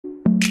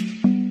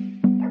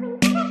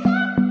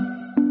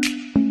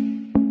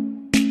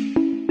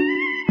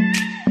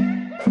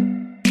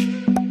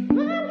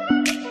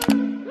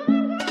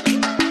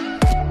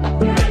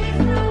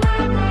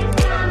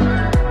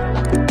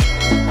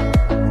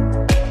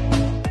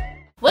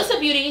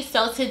beauty.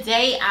 So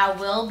today I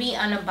will be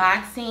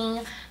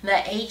unboxing the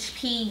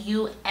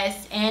HPUSN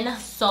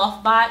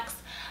Softbox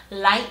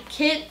light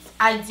kits.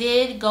 I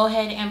did go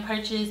ahead and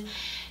purchase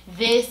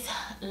this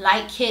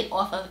light kit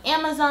off of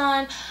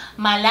Amazon.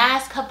 My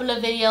last couple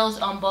of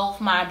videos on both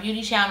my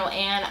beauty channel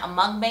and a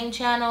mukbang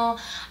channel,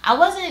 I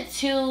wasn't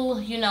too,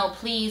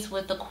 pleased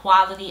with the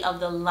quality of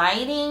the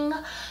lighting.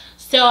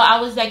 So I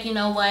was like, you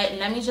know what,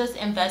 let me just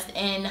invest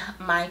in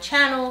my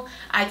channel.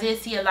 I did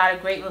see a lot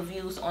of great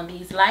reviews on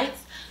these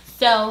lights.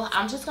 So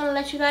I'm just going to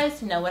let you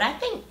guys know what I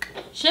think.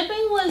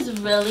 Shipping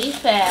was really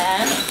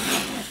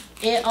fast.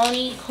 It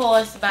only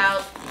cost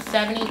about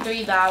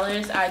 $73.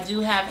 I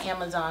do have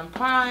Amazon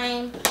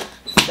Prime.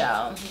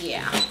 So,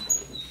 yeah.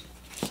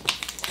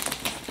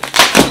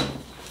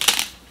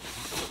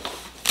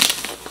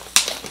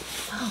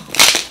 Oh.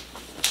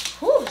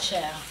 Whew,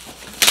 child.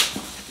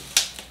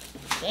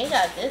 They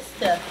got this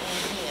stuff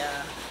in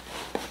here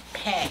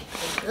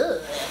packed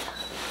good.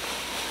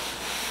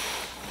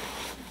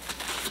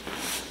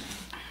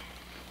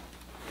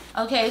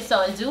 Okay,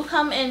 so it do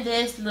come in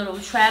this little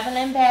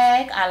traveling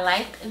bag. I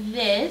like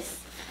this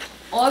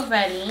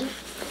already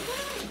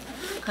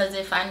because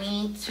if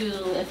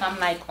I'm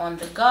like on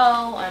the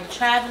go, I'm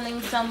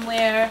traveling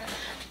somewhere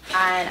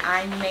and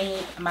I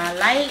made my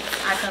light,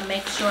 I can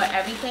make sure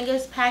everything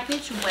is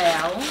packaged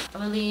well. I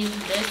believe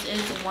this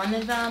is one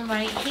of them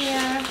right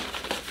here.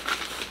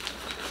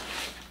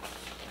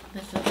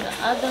 This is the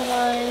other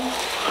one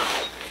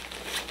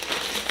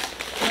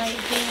right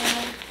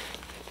here.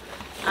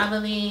 I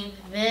believe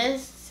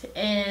this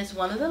is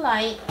one of the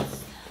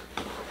lights.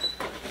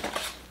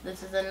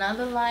 This is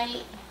another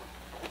light.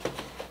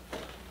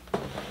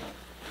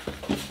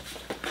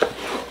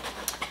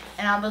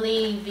 And I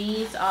believe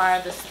these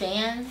are the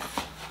stands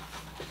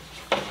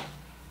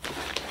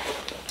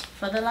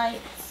for the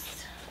lights.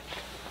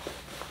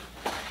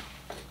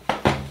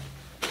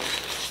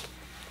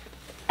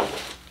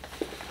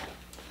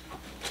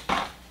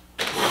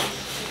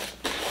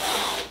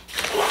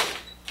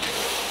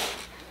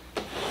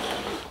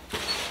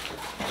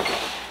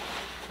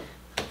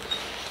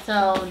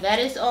 So that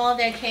is all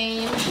that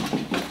came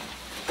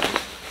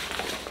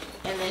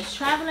in this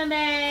traveling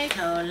bag.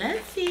 So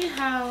let's see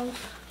how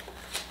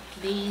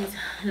these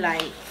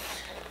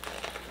lights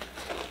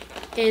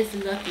is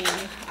looking.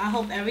 I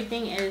hope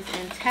everything is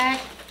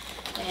intact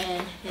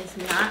and is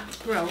not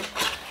broke.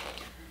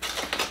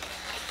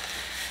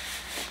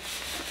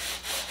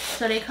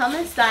 So they come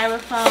in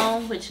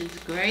styrofoam, which is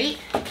great.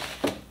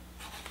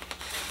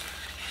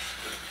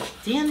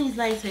 Damn, these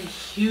lights are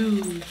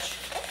huge.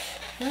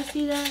 Y'all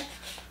see that?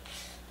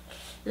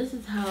 This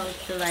is how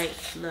the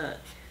lights look.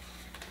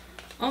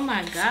 Oh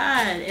my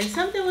god. If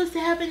something was to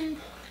happen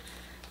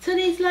to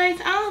these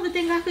lights, I don't even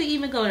think I could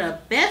even go to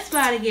Best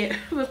Buy to get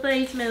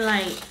replacement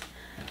lights.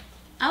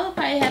 I would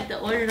probably have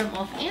to order them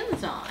off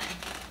Amazon.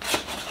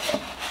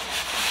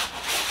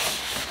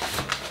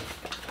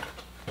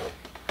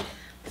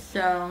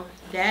 So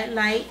that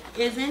light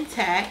is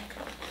intact.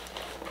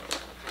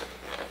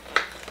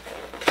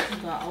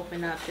 I'm going to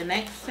open up the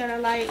next set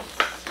of lights.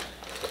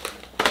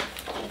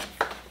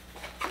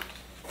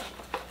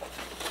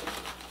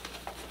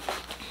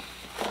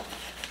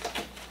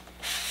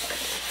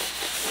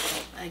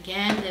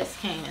 Again, this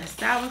came in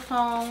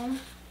styrofoam.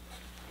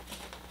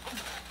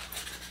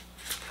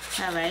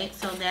 Alright,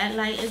 so that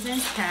light is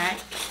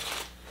intact.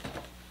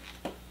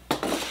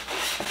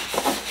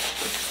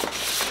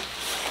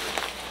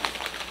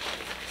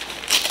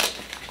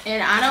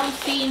 And I don't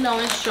see no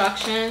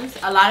instructions.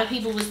 A lot of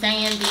people were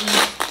saying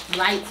these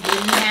lights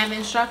didn't have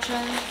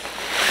instructions.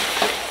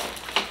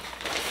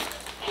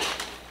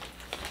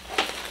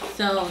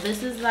 So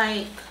this is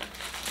like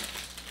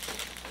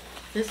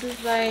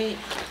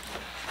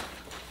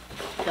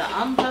the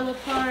umbrella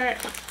part.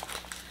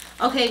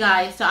 Okay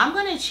guys, so I'm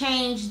gonna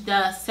change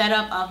the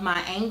setup of my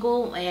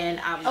angle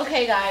and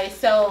okay guys,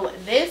 so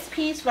this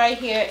piece right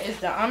here is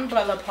the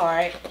umbrella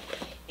part.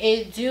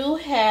 It do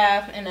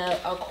have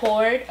a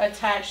cord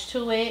attached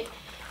to it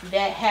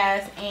that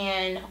has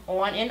an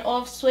on and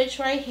off switch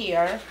right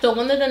here. So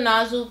one of the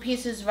nozzle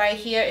pieces right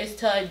here is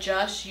to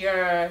adjust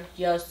your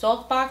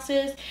soft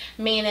boxes,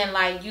 meaning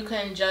like you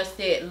can adjust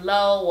it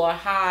low or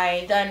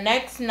high. The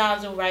next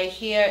nozzle right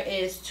here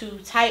is to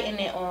tighten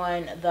it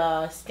on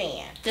the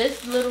stand.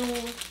 This little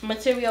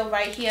material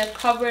right here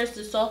covers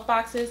the soft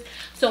boxes.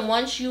 So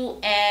once you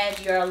add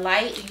your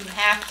light, you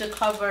have to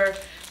cover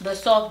the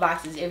soft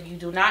boxes. If you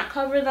do not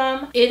cover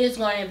them, it is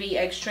going to be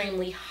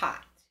extremely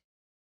hot.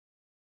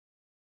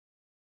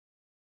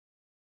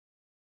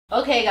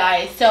 Okay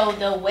guys, so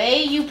the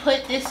way you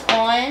put this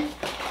on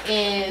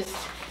is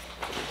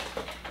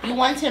you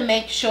want to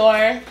make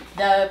sure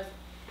the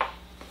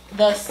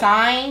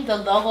sign, the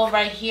logo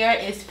right here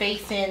is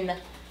facing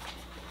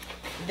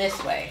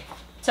this way.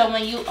 So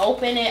when you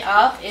open it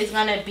up, it's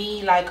going to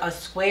be like a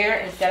square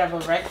instead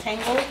of a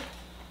rectangle.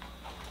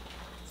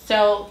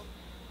 So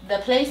the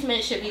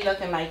placement should be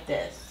looking like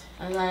this.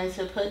 I'm going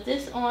to put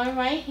this on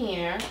right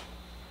here.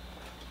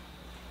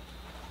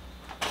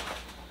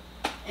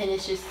 And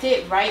it should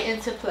sit right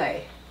into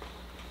play.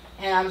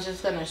 And I'm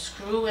just going to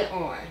screw it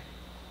on.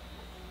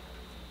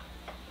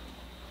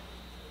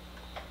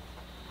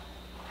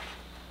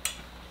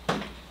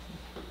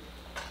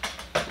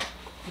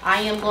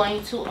 I am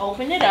going to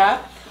open it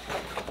up.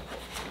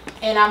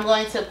 And I'm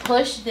going to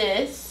push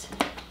this.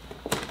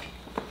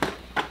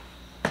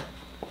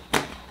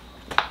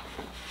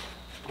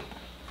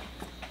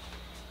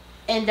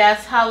 And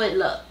that's how it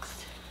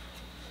looks.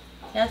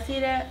 Y'all see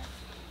that?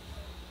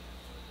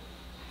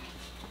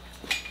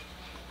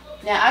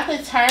 Now I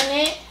could turn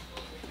it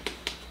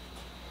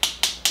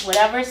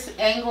whatever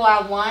angle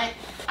I want.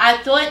 I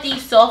thought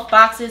these soft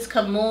boxes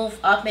could move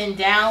up and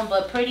down,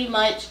 but pretty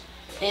much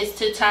it's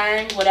to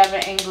turn whatever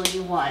angle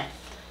you want.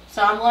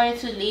 So I'm going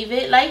to leave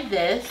it like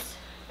this.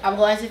 I'm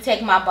going to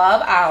take my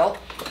bulb out.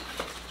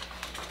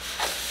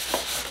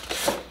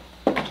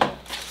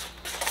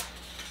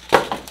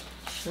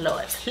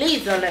 Lord,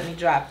 please don't let me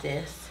drop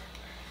this.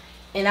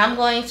 And I'm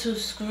going to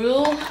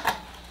screw,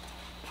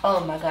 oh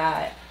my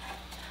God.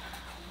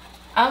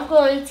 I'm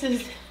going to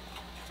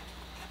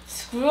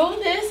screw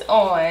this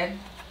on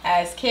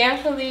as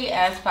carefully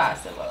as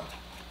possible.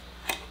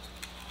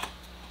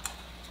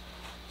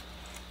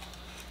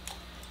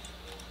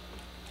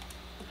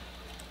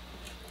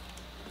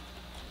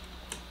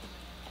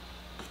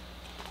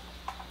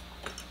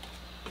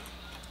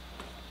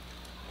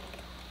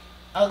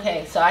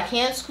 Okay, so I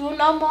can't screw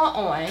no more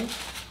on.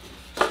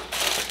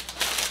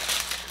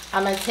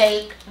 I'm going to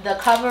take the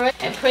cover,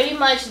 and pretty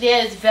much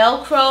there's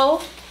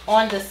Velcro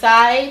on the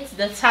sides,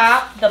 the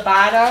top, the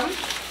bottom,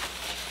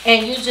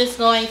 and you're just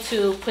going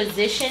to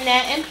position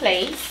that in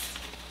place.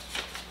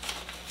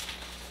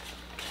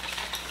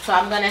 So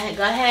I'm going to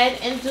go ahead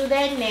and do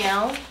that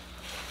now.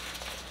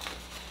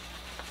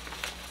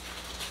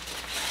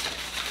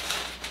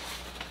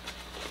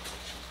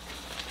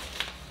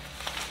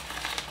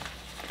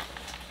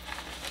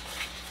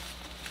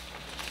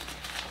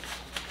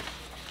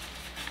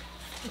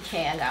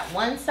 Okay, I got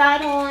one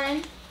side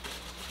on.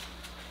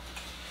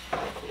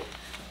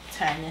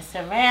 Turn this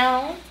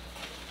around.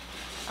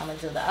 I'm going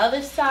to do the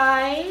other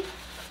side.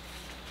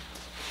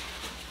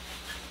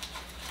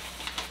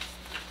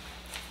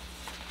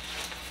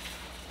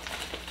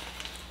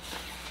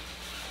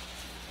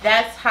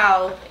 That's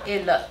how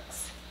it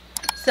looks.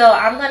 So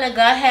I'm going to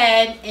go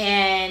ahead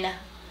and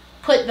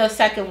put the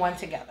second one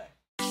together.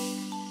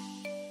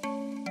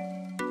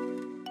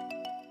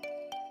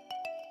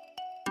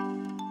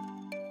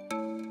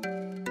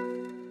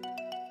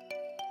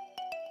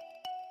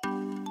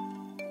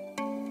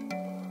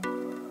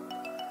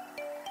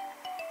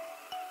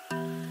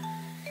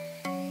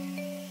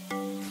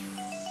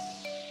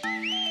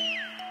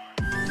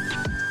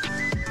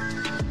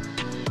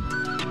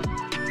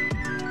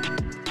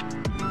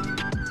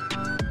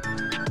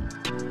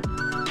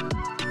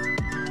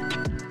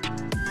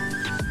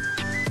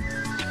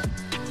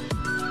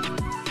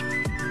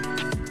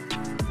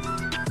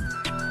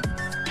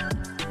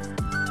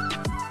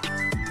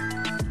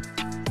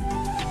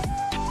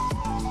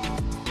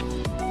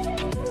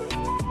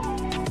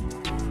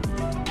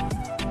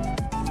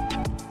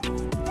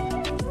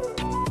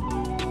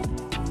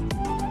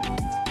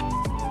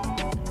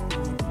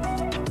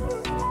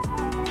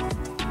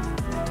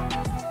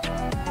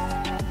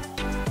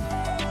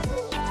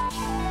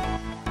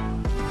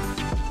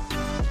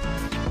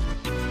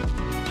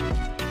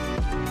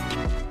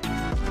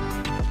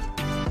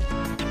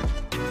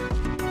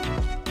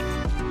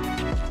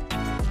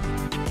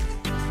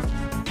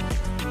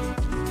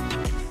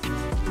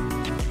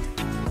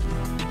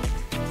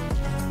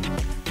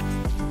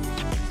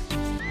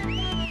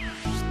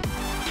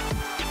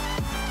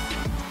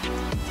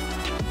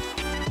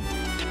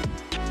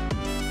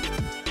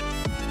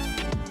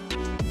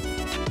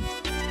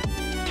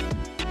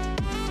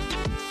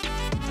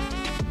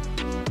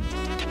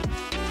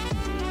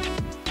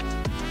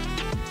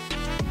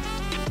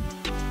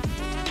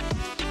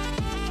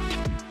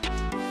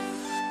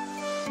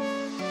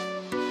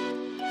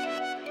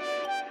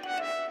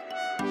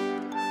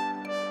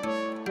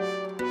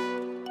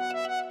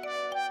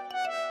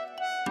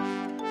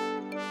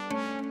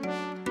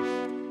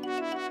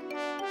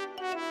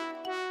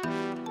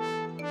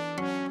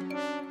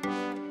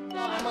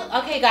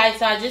 Okay guys,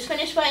 so I just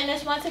finished putting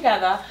this one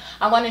together.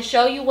 I'm going to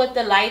show you what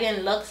the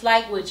lighting looks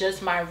like with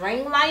just my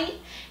ring light.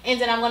 And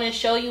then I'm going to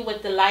show you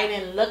what the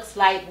lighting looks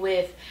like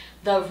with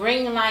the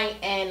ring light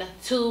and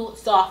two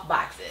soft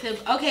boxes.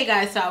 Okay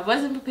guys, so I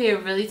wasn't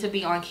prepared really to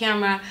be on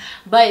camera,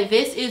 but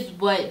this is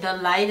what the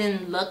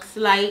lighting looks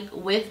like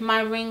with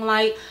my ring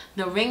light.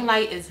 The ring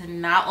light is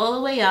not all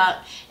the way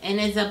up, and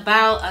it's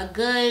about a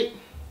good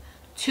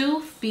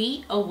 2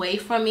 feet away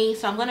from me.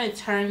 So I'm going to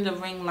turn the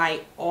ring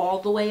light all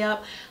the way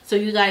up so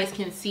you guys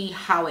can see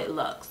how it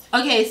looks.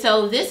 Okay,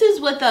 so this is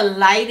what the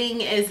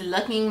lighting is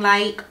looking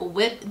like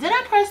with, did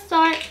I press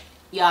start?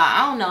 Y'all,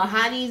 I don't know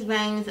how these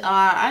bangs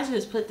are. I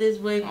just put this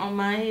wig on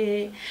my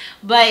head.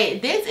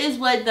 But this is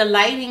what the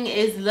lighting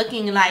is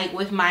looking like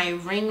with my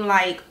ring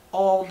light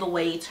all the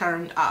way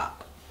turned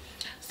up.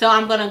 So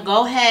I'm going to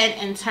go ahead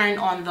and turn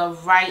on the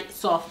right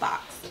softbox.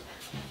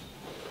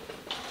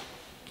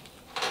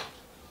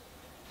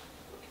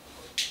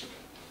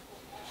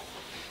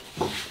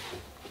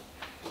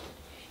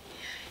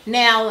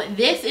 Now,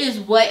 this is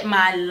what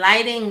my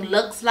lighting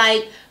looks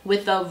like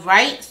with the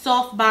right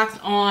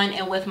softbox on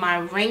and with my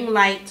ring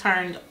light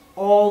turned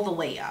all the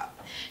way up.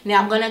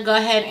 Now, I'm going to go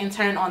ahead and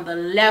turn on the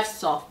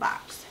left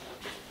softbox.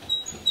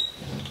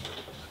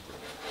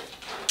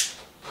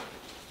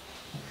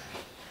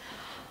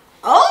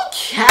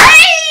 Okay,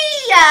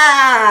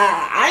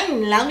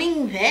 I'm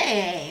loving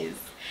this.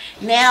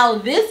 Now,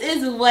 this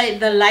is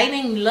what the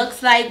lighting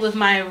looks like with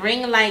my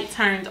ring light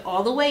turned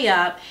all the way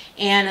up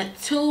and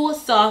 2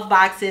 soft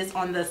boxes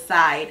on the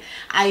side.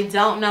 I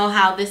don't know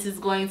how this is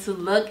going to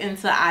look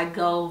until I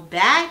go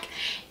back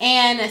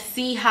and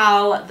see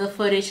how the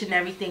footage and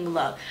everything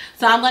look.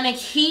 So I'm going to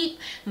keep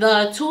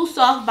the 2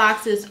 soft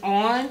boxes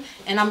on,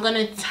 and I'm going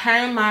to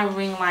turn my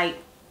ring light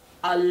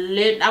a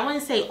little, I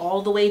wouldn't say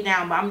all the way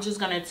down, but I'm just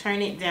going to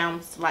turn it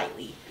down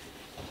slightly.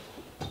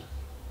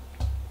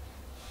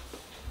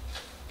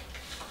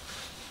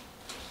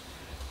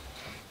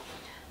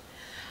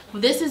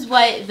 This is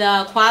what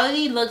the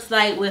quality looks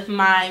like with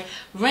my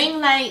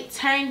ring light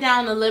turned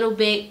down a little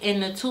bit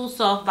and the 2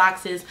 soft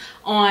boxes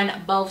on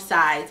both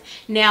sides.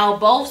 Now,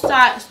 both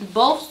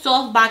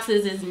soft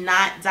boxes is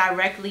not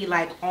directly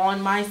like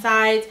on my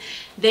sides.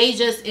 They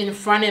just in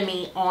front of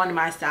me on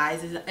my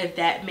sides, if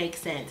that makes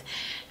sense.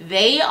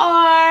 They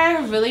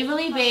are really,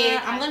 really big.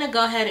 I'm going to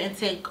go ahead and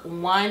take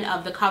one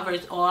of the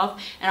covers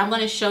off, and I'm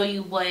going to show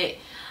you what,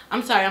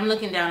 I'm sorry, I'm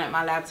looking down at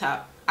my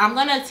laptop. I'm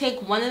going to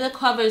take one of the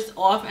covers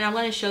off, and I'm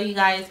going to show you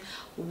guys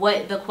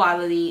what the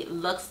quality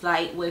looks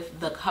like with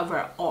the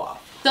cover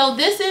off. So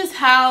this is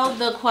how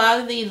the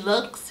quality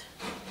looks.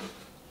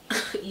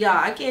 Y'all,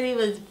 I can't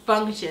even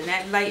function.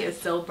 That light is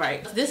so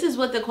bright. This is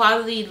what the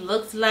quality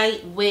looks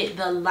like with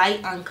the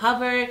light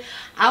uncovered.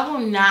 I will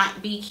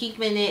not be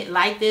keeping it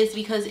like this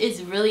because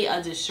it's really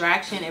a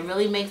distraction. It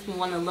really makes me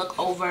want to look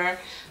over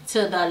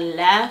to the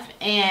left,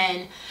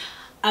 and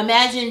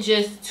imagine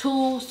just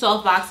 2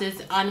 soft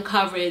boxes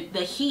uncovered.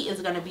 The heat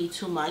is going to be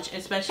too much,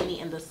 especially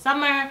in the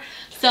summer.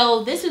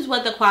 So this is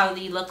what the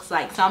quality looks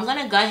like. So I'm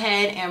going to go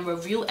ahead and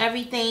review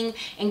everything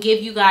and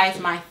give you guys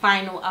my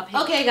final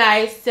opinion. Okay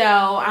guys, so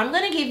I'm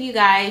going to give you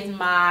guys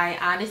my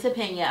honest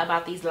opinion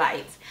about these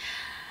lights.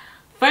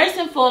 First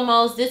and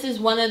foremost, this is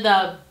one of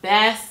the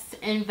best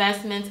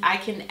investments I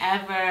can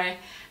ever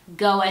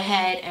go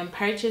ahead and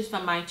purchase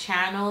from my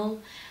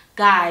channel.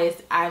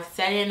 Guys, I've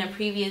said it in a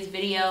previous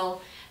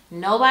video,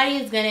 nobody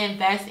is going to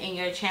invest in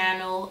your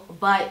channel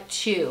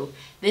but you.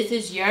 This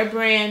is your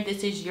brand.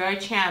 This is your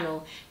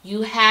channel.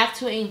 You have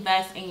to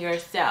invest in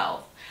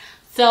yourself.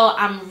 So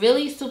I'm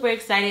really super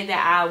excited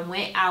that I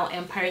went out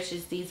and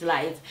purchased these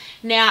lights.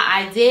 Now,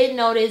 I did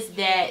notice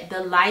that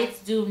the lights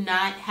do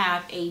not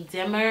have a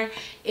dimmer.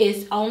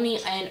 It's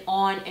only an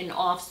on and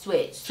off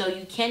switch. So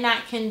you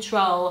cannot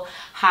control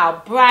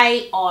how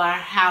bright or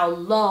how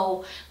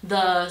low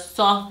the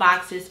soft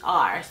boxes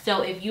are.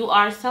 So if you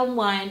are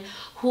someone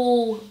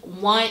who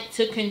want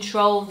to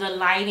control the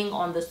lighting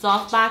on the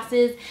soft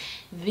boxes,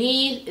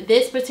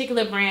 this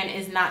particular brand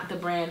is not the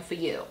brand for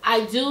you.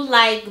 I do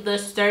like the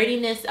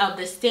sturdiness of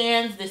the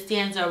stands. The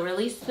stands are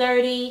really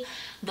sturdy.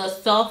 The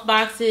soft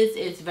boxes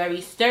is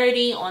very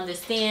sturdy on the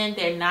stand.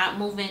 They're not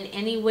moving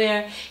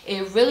anywhere.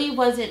 It really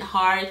wasn't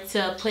hard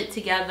to put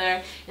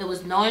together. It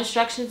was no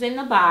instructions in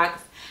the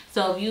box.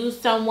 So if you're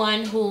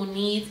someone who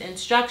needs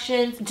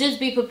instructions, just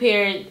be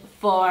prepared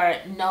for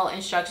no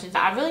instructions.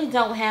 I really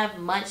don't have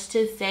much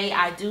to say.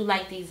 I do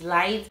like these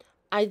lights.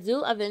 I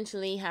do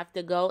eventually have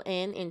to go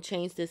in and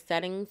change the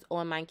settings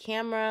on my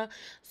camera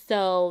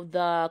so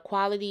the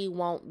quality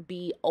won't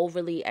be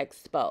overly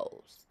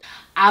exposed.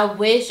 I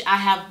wish I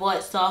have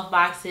bought soft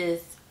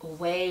boxes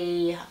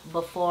way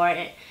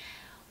before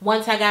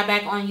once I got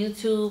back on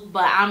YouTube,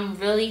 but I'm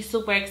really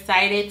super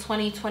excited.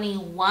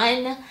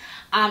 2021,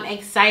 I'm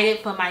excited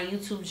for my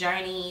YouTube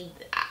journey.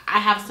 I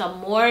have some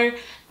more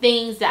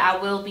things that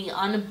I will be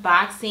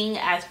unboxing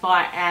as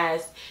far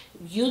as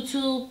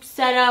YouTube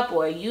setup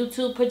or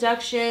YouTube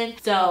production.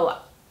 So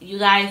you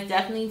guys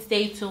definitely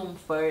stay tuned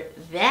for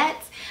that.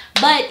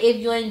 But if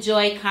you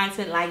enjoy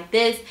content like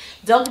this,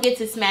 don't forget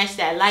to smash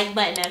that like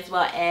button as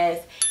well as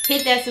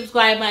hit that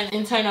subscribe button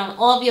and turn on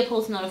all of your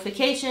post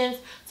notifications.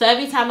 So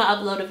every time I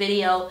upload a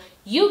video,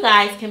 you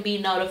guys can be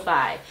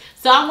notified.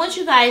 So I want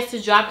you guys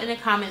to drop in the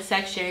comment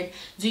section,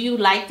 do you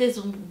like this?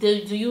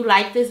 Do you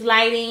like this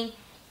lighting?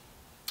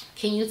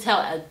 Can you tell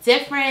a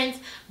difference?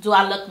 Do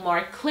I look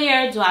more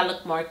clear? Do I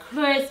look more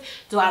crisp?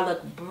 Do I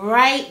look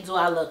bright? Do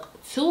I look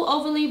too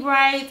overly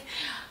bright?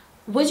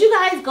 Would you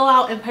guys go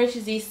out and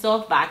purchase these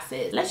soft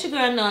boxes? Let your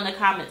girl know in the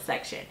comment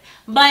section.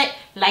 But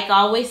like I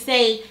always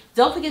say,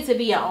 don't forget to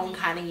be your own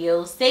kind of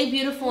you. Stay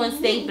beautiful and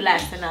stay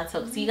blessed. And I'll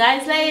talk to you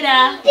guys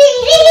later.